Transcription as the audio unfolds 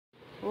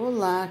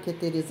Olá, aqui é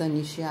Tereza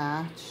Niche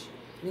Arte.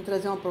 Vim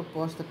trazer uma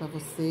proposta para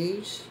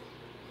vocês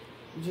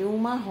de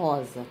uma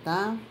rosa,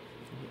 tá?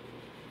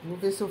 Vou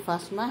ver se eu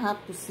faço o mais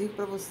rápido possível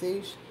para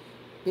vocês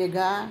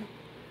pegar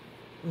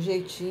o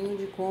jeitinho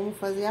de como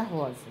fazer a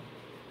rosa.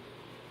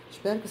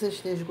 Espero que vocês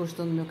estejam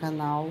gostando do meu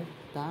canal,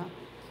 tá?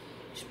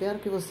 Espero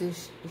que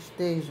vocês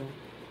estejam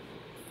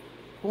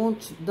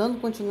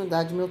dando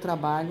continuidade ao meu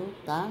trabalho,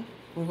 tá?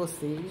 Com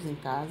vocês em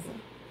casa.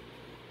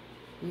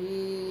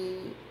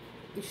 E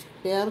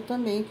espero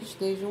também que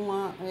estejam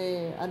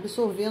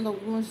absorvendo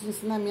alguns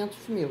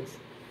ensinamentos meus,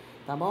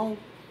 tá bom?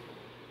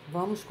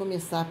 Vamos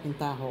começar a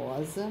pintar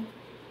rosa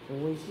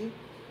hoje.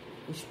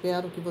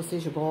 Espero que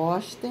vocês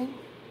gostem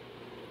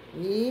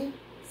e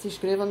se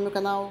inscreva no meu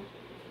canal,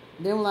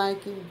 dê um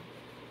like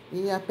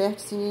e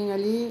aperte o sininho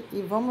ali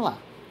e vamos lá.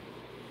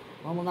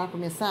 Vamos lá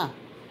começar?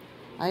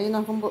 Aí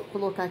nós vamos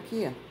colocar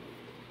aqui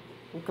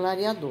o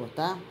clareador,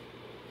 tá?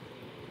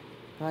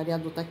 O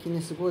clareador tá aqui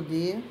nesse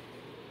godê.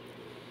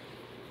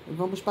 E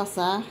vamos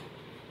passar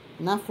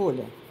na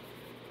folha,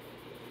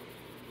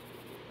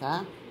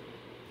 tá?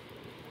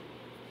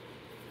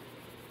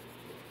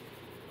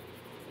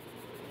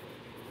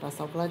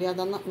 Passar o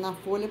clareador na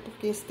folha,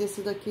 porque esse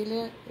tecido aqui,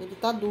 ele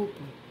tá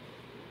duplo.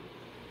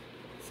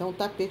 Isso é um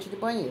tapete de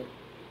banheiro.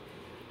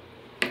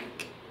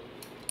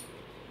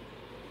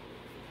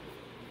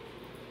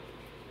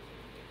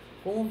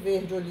 Com o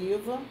verde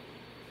oliva.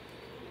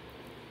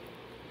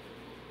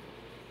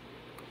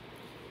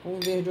 Com o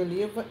verde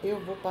oliva eu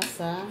vou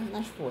passar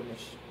nas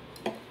folhas.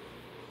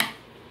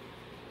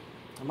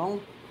 Tá bom?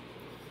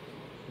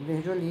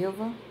 Verde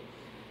oliva.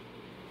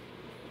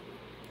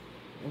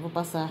 Eu vou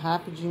passar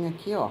rapidinho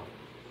aqui, ó.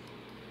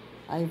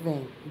 Aí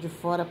vem de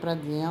fora pra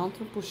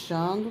dentro,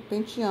 puxando,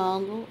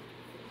 penteando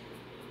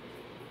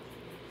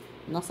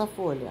nossa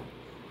folha,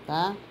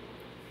 tá?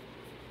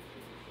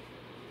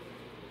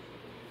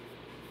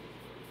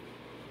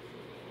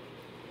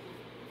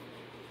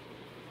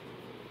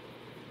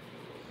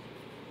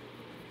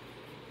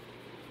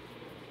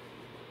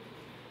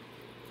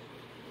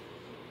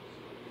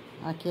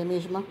 Aqui é a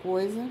mesma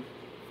coisa.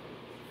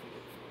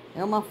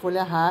 É uma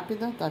folha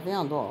rápida, tá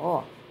vendo?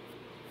 Ó,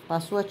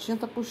 passou a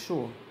tinta,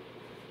 puxou.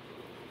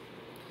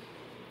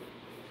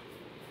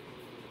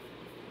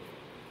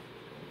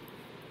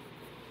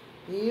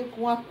 E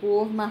com a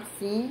cor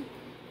marfim,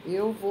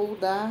 eu vou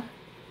dar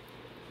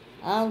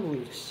a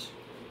luz.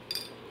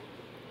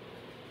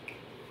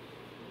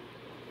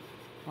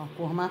 Com a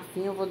cor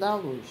marfim, eu vou dar a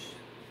luz.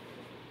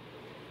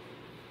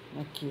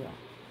 Aqui,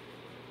 ó.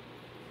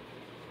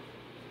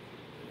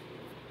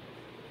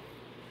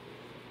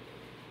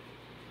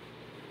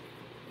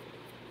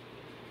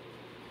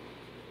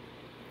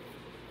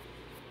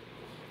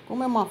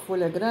 Como é uma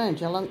folha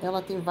grande,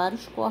 ela tem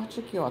vários cortes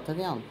aqui, ó, tá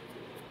vendo?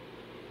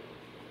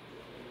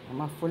 É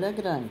uma folha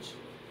grande.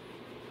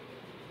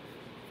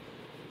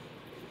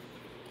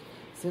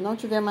 Se não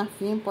tiver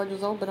marfim, pode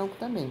usar o branco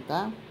também,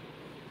 tá?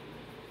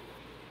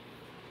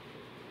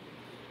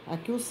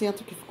 Aqui o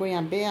centro que ficou em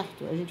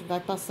aberto, a gente vai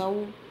passar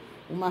o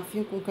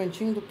marfim com o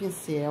cantinho do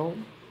pincel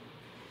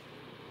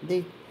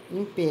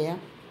em pé.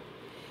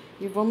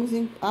 E vamos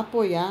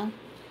apoiar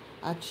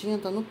a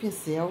tinta no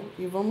pincel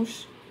e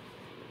vamos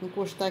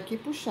encostar aqui e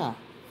puxar.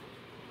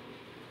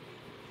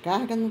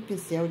 Carga no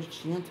pincel de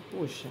tinta e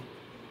puxa.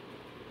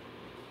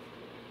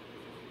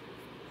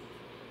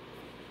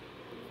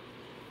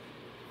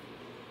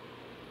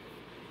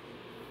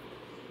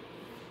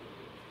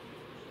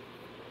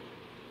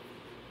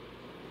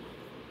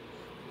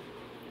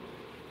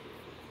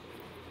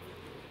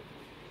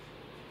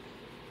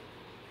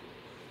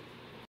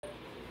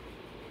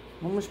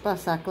 Vamos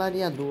passar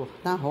clareador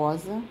na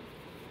rosa.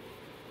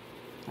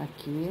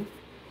 Aqui.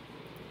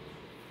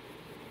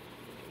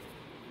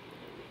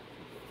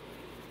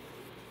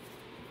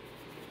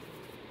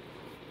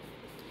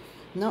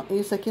 Não,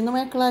 isso aqui não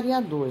é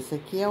clareador, isso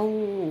aqui é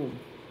o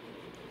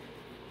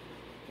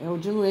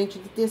diluente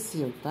de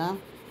tecido, tá?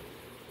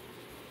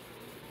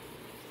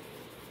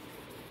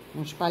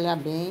 Vamos espalhar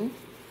bem.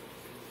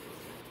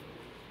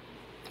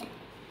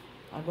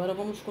 Agora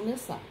vamos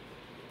começar.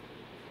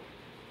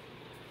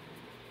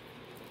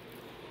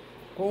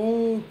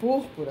 Com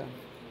púrpura,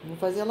 vou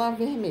fazer lá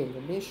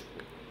vermelho, bem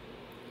escuro.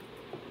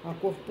 A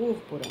cor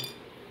púrpura,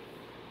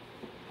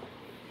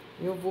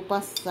 eu vou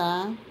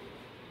passar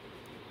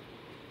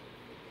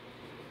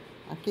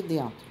aqui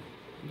dentro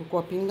do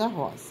copinho da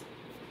rosa.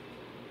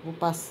 Vou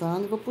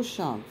passando e vou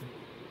puxando.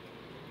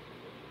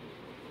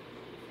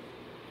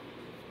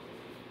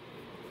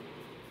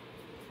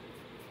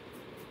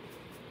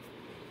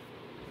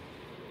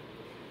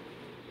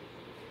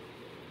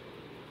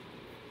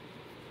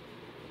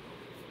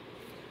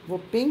 Vou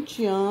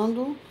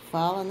penteando,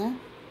 fala, né?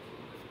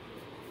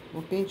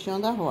 Vou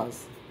penteando a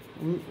rosa,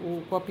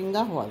 o copinho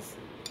da rosa.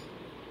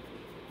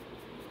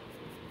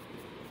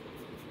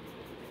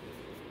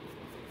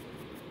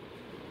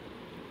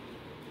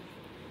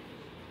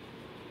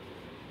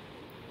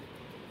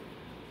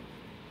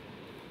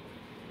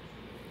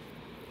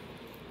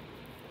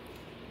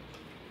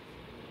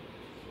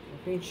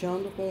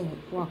 penteando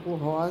com a cor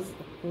rosa,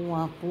 com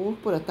a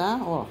púrpura, tá?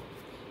 Ó.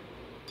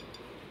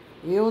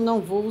 Eu não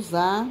vou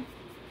usar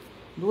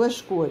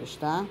duas cores,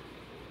 tá?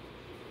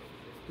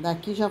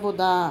 Daqui já vou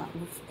dar,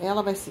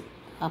 ela vai ser,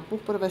 a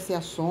púrpura vai ser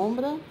a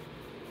sombra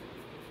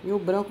e o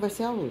branco vai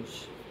ser a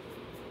luz.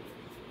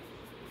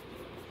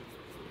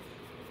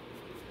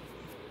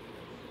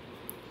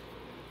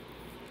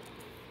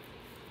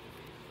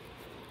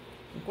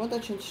 Enquanto a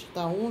tinta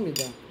está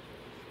úmida,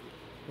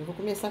 eu vou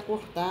começar a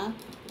cortar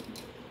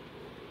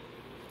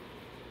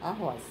a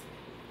rosa.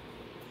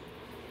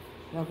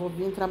 Já vou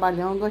vir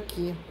trabalhando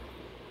aqui,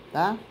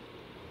 tá?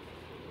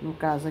 No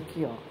caso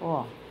aqui,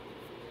 ó.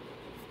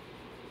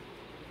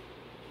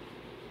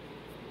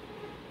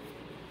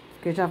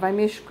 Porque já vai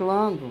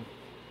mesclando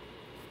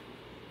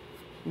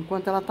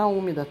enquanto ela tá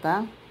úmida,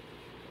 tá?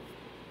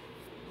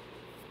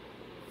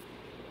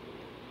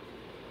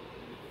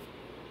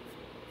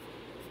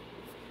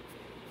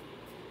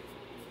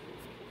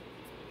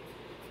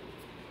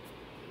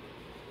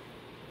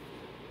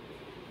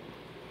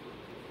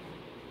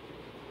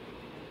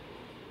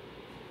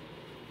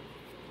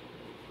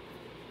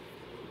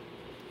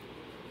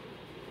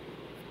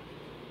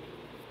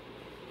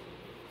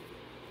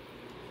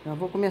 Já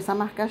vou começar a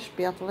marcar as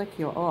pétalas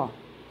aqui, ó.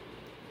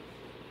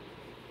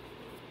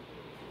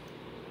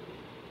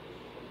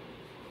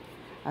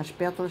 As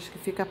pétalas que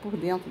ficam por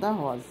dentro da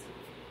rosa.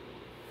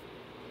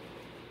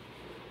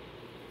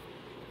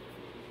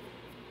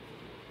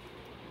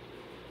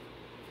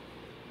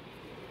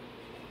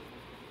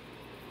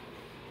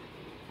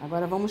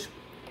 Agora vamos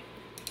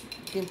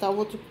pintar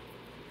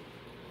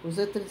os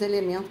outros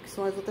elementos que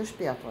são as outras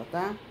pétalas,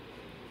 tá?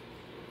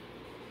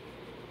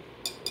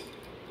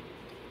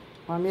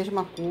 Com a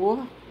mesma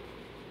cor,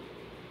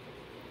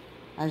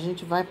 a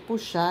gente vai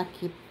puxar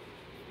aqui,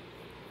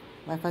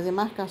 vai fazer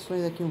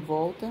marcações aqui em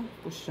volta,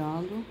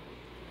 puxando,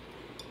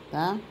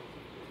 tá?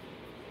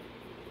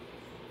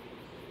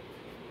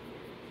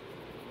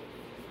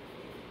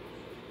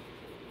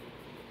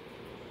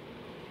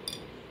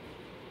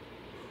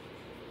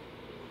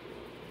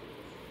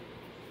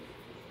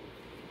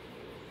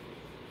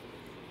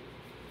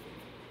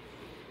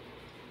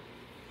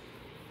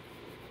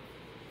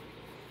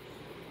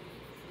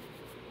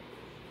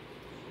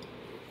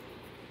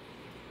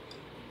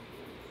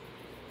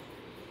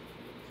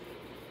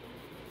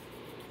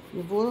 E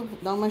vou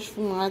dar uma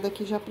esfumada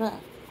aqui já pra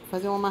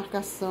fazer uma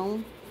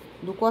marcação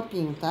do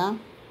copinho, tá?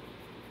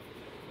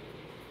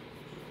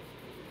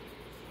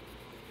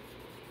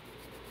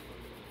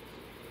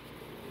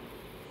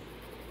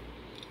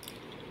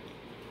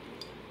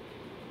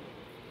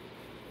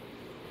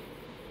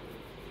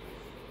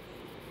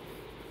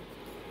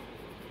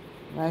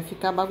 Vai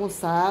ficar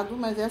bagunçado,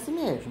 mas é assim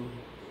mesmo.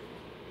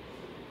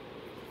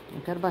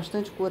 Eu quero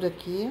bastante cor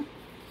aqui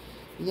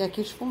e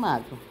aqui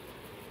esfumado.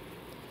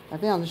 Tá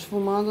vendo?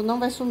 Esfumando não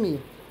vai sumir.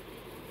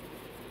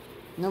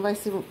 Não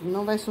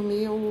vai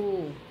sumir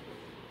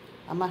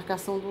a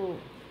marcação do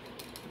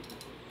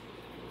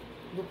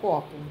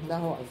copo, da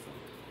rosa.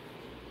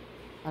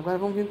 Agora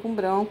vamos vir com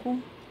branco,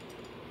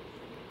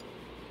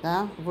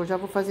 tá? Já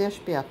vou fazer as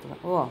pétalas,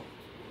 ó.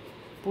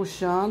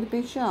 Puxando e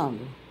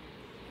penteando.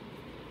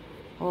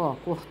 Ó,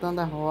 cortando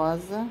a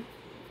rosa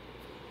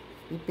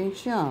e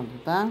penteando,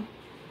 tá?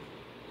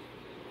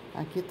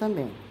 Aqui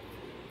também.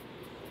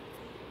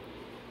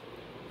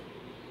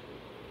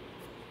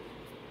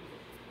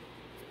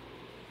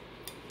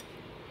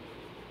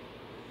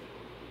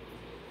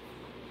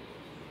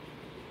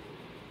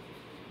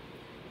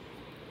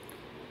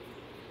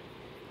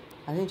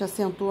 A gente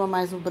acentua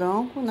mais o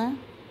branco, né?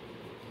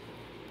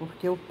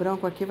 Porque o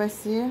branco aqui vai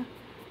ser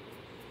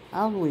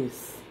a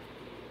luz.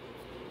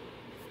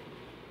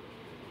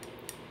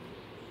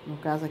 No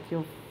caso aqui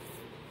eu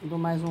dou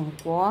mais um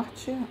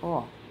corte,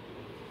 ó.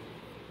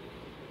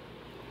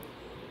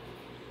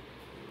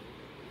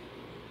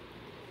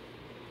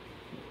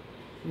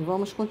 E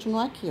vamos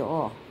continuar aqui,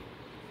 ó.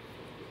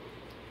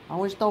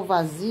 Aonde tá o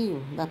vazio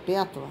da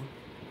pétala,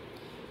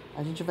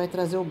 a gente vai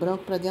trazer o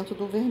branco pra dentro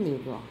do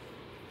vermelho, ó.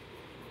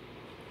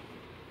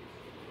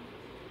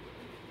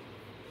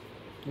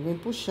 E vem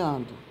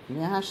puxando,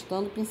 vem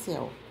arrastando o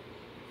pincel.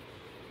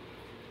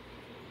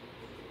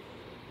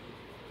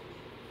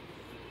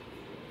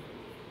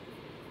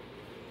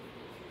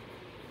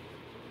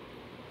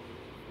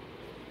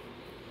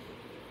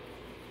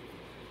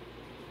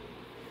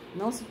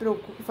 Não se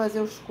preocupe em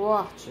fazer os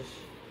cortes.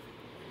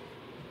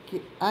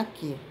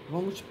 Aqui,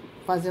 vamos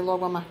fazer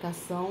logo a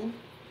marcação.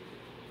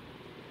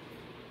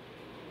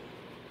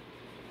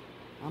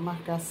 A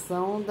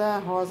marcação da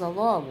rosa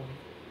logo.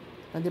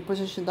 Pra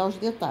depois a gente dar os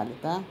detalhes,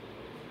 tá?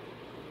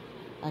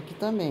 Aqui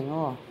também,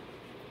 ó.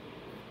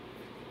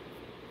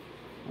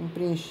 Vamos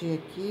preencher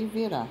aqui e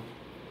virar.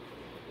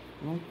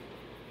 Vamos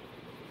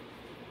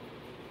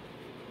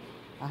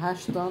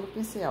arrastando o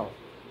pincel.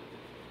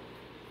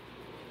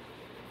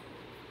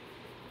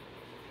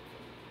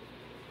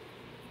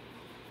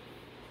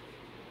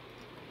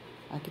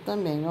 Aqui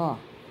também, ó.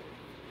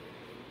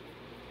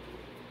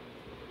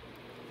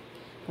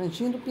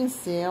 Cantinho do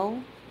pincel,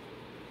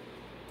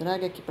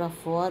 Traga aqui pra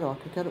fora, ó,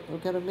 que eu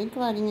quero bem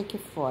clarinho aqui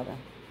fora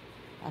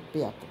a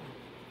pétala.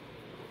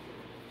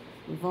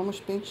 E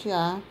vamos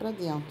pentear pra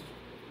dentro.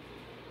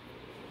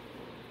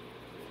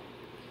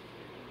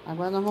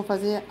 Agora nós vamos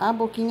fazer a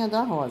boquinha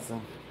da rosa,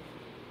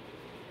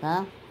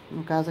 tá?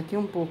 No caso aqui,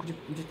 um pouco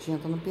de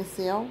tinta no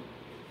pincel.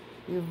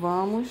 E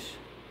vamos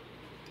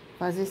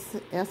fazer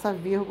essa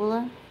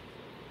vírgula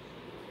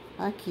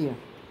aqui.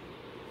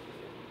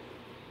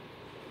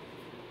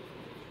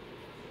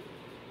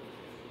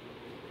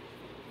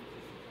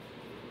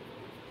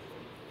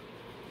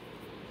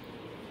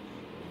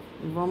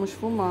 E vamos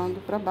esfumando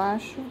para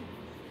baixo,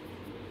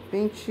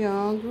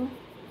 penteando.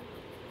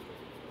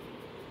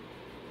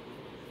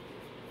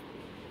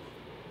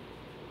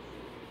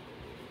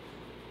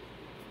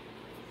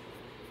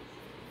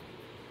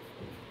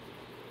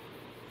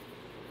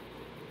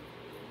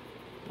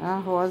 A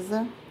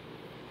rosa,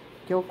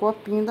 que é o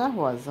copinho da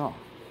rosa, ó.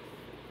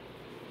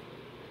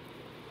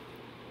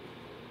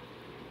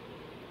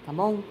 Tá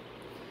bom?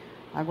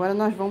 Agora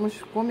nós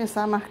vamos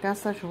começar a marcar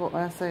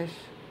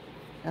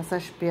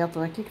essas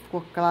pétalas aqui, que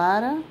ficou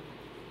clara,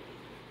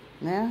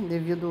 né?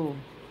 Devido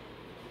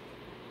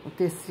o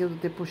tecido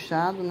ter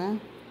puxado, né?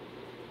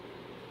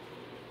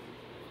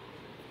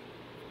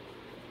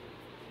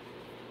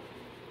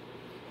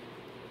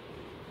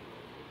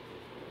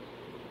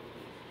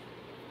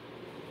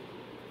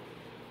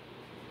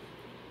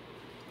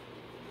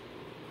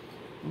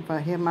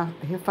 Vamos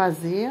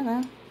refazer,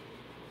 né?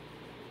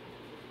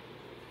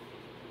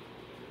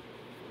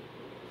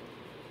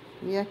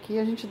 E aqui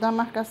a gente dá a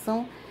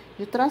marcação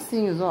de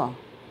tracinhos, ó.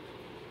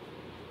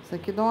 Isso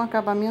aqui dá um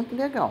acabamento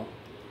legal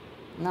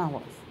na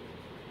rosa.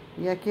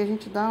 E aqui a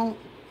gente dá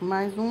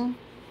mais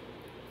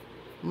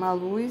uma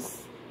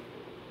luz,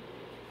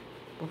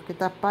 porque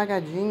tá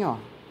apagadinho,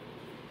 ó.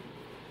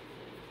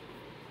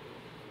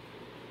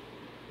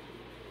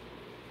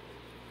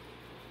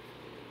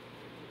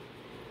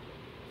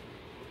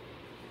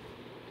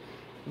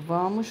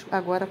 Vamos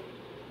agora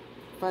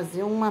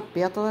fazer uma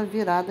pétala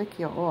virada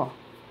aqui, ó.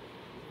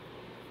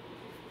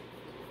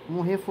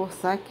 Vamos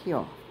reforçar aqui,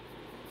 ó.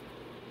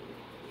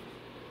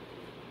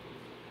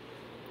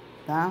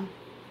 Tá?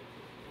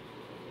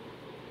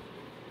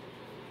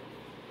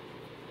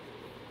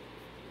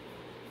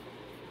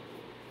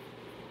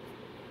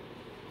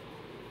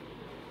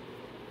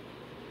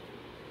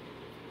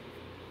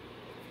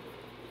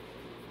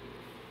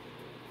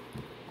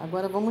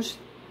 Agora vamos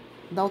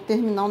dar o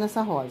terminal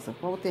nessa rosa.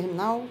 Qual o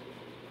terminal?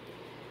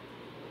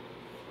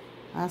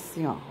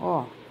 Assim,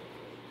 ó.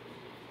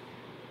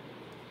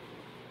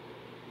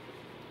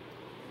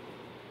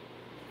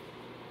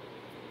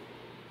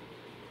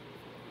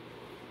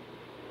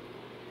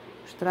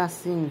 Os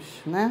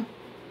tracinhos, né?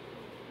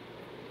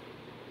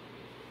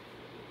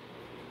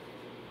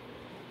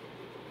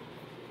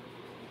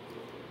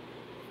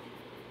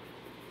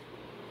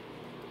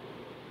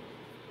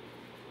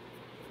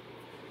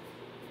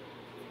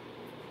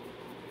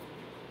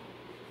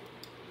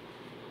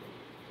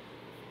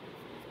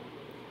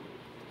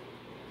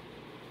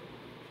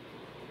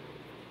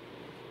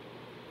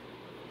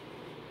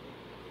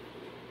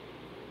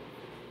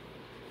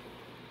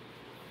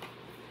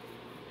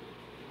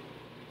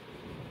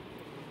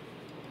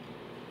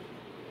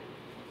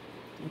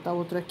 Vou botar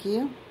outro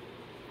aqui.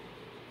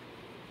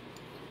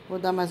 Vou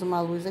dar mais uma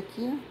luz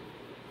aqui.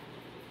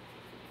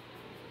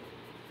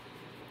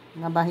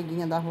 Na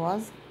barriguinha da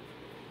rosa.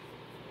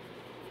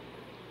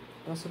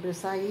 Pra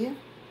sobressair.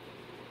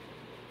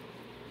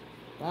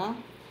 Tá?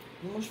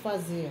 Vamos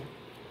fazer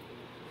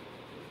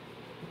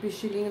o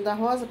pichilinho da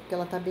rosa, porque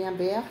ela tá bem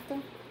aberta.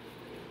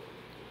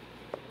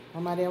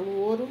 Amarelo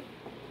ouro.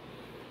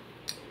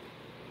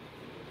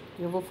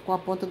 Eu vou com a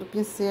ponta do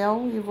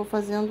pincel e vou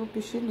fazendo o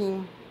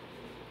pichilinho.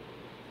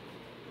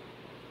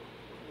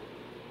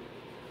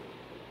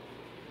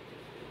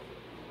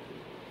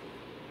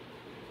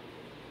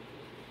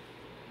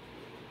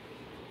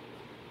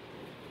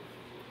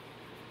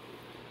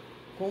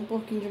 Com um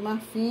pouquinho de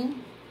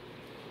marfim,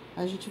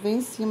 a gente vem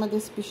em cima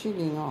desse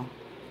pichilinho, ó.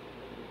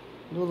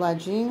 Do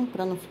ladinho,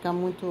 pra não ficar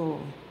muito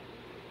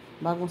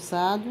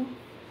bagunçado.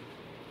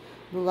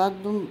 Do lado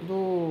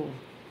do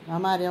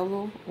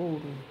amarelo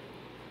ouro.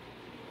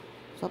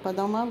 Só pra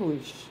dar uma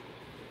luz.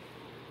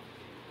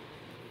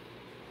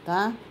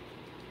 Tá?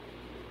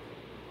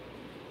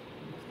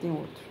 Aqui tem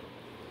outro.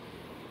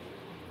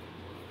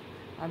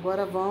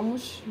 Agora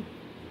vamos...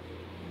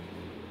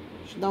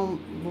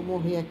 Vou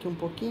morrer aqui um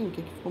pouquinho,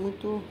 porque aqui ficou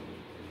muito...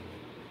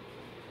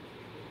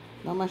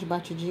 Dá umas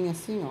batidinhas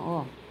assim,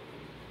 ó.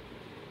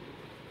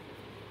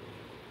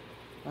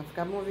 Vai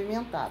ficar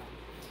movimentado.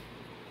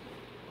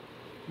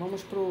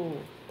 Vamos pro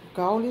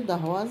caule da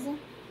rosa,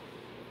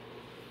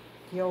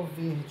 que é o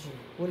verde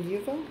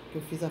oliva, que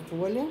eu fiz a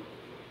folha.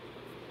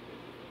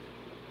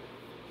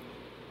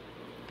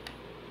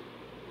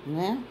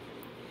 Né?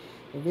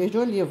 É verde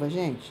oliva,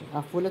 gente.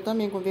 A folha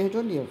também com verde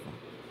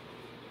oliva.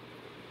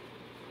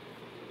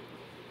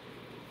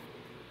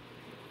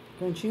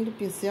 Cantinho do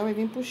pincel e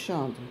vem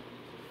puxando.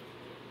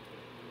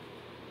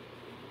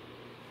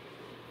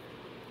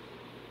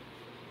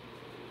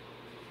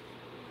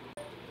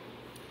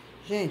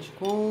 Gente,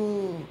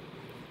 com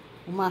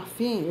o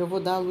marfim eu vou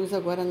dar a luz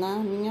agora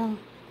no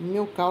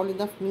meu caule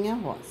da minha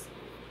rosa.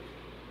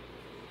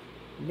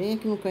 Bem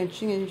aqui no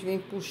cantinho a gente vem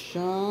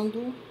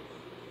puxando.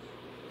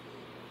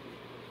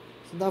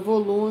 Isso dá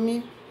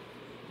volume,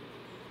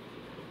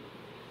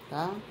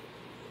 tá?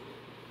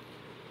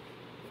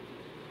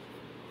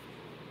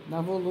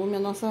 Dá volume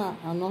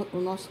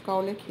o nosso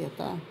caule aqui,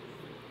 tá?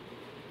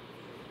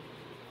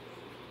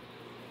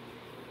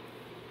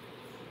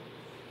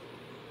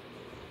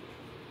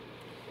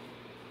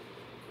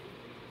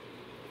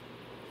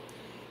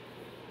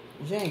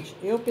 Gente,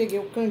 eu peguei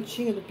o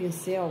cantinho do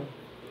pincel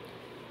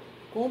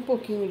com um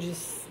pouquinho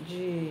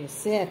de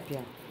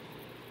sépia.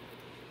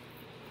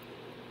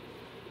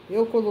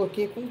 Eu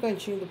coloquei com o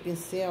cantinho do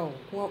pincel,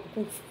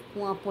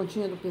 com a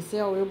pontinha do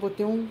pincel, eu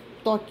botei um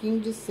toquinho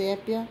de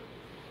sépia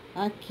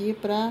aqui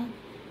pra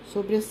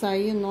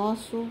sobressair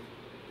nosso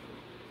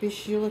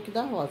pistilo aqui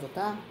da rosa,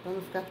 tá? Pra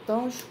não ficar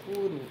tão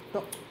escuro,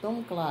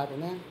 tão claro,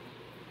 né?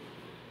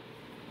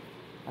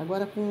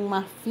 Agora com o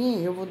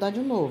marfim eu vou dar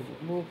de novo,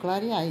 vou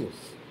clarear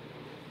isso.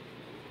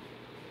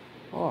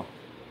 Ó.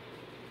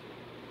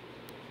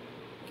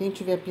 Quem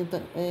tiver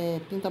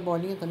pinta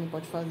bolinha também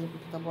pode fazer com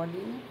pinta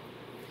bolinha.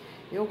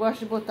 Eu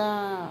gosto de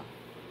botar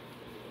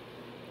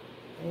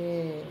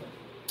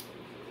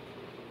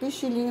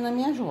pistilinho nas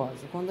minhas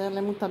rosas. Quando ela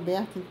é muito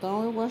aberta,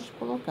 então eu gosto de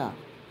colocar.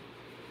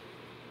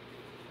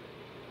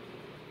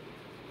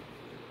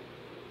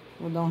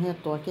 Vou dar um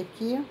retoque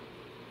aqui.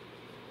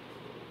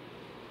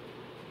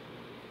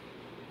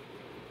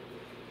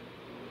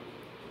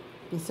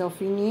 Pincel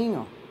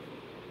fininho, ó.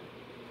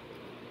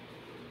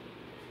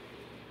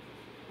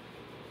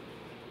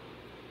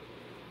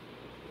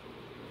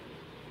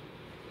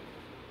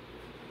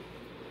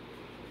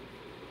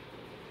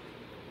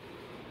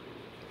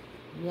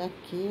 E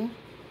aqui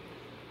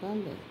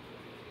também,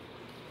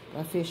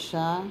 para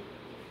fechar.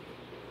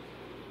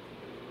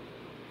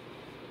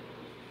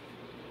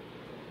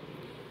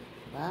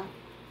 Tá?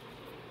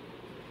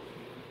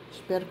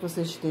 Espero que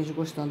vocês estejam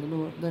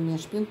gostando das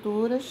minhas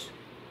pinturas.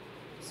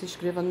 Se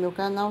inscreva no meu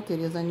canal,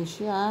 Tereza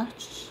Aniche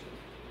Artes,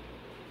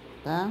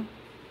 tá?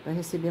 Para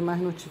receber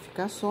mais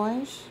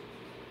notificações.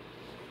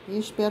 E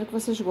espero que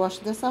vocês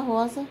gostem dessa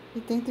rosa e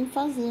tentem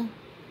fazer.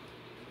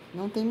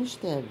 Não tem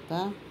mistério,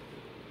 tá?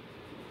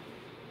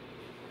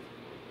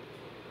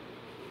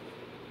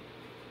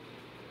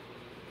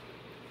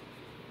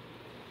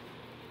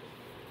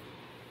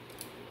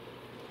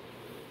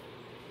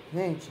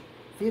 Gente,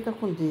 fica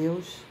com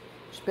Deus.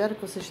 Espero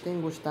que vocês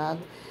tenham gostado.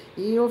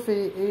 E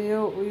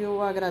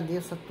eu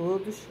agradeço a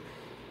todos.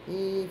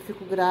 E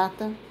fico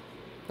grata,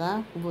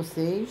 tá? Com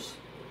vocês.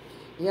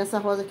 E essa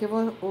rosa aqui eu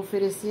vou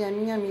oferecer à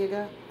minha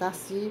amiga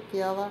Tarci, que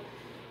ela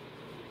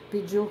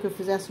pediu que eu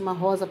fizesse uma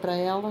rosa para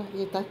ela.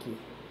 E tá aqui,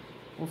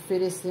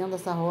 oferecendo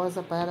essa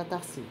rosa para a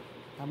Tarci,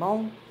 tá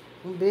bom?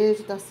 Um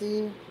beijo,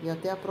 Tarci, e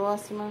até a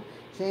próxima.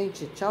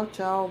 Gente, tchau,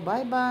 tchau.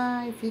 Bye,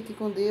 bye. Fique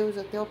com Deus.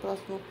 Até o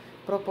próximo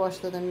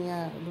proposta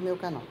do meu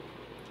canal.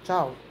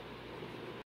 Tchau.